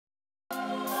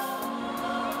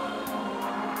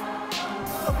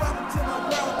So welcome to my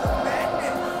world of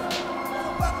madness. So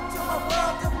welcome to my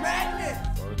world of madness.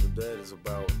 Dawn of the Dead is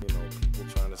about, people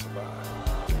trying to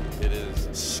survive. It is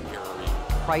scary.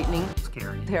 Frightening.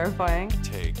 Scary. Terrifying.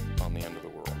 Take on the end of the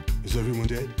world. Is everyone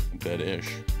dead? Dead-ish.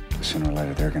 Sooner or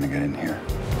later, they're gonna get in here.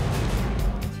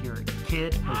 It's your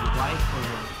kid or your wife or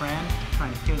your friend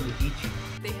trying to kill you, eat you.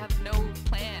 They have no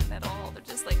plan at all. They're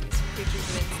just like these creatures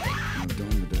of instinct. Dawn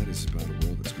of the Dead is about a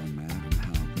world that's gone mad and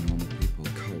how normal people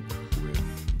cope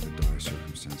with the dire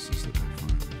circumstances that they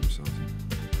find themselves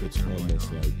in. It's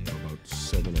almost like about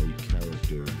 7 or 8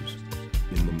 characters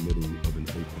in the middle of an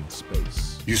open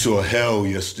space. You saw hell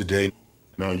yesterday.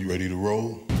 Now you ready to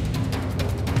roll?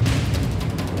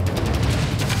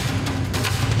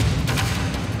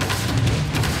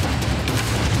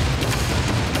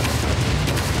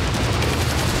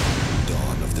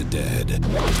 Dawn of the Dead.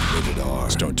 Rated R.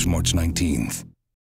 Starts March 19th.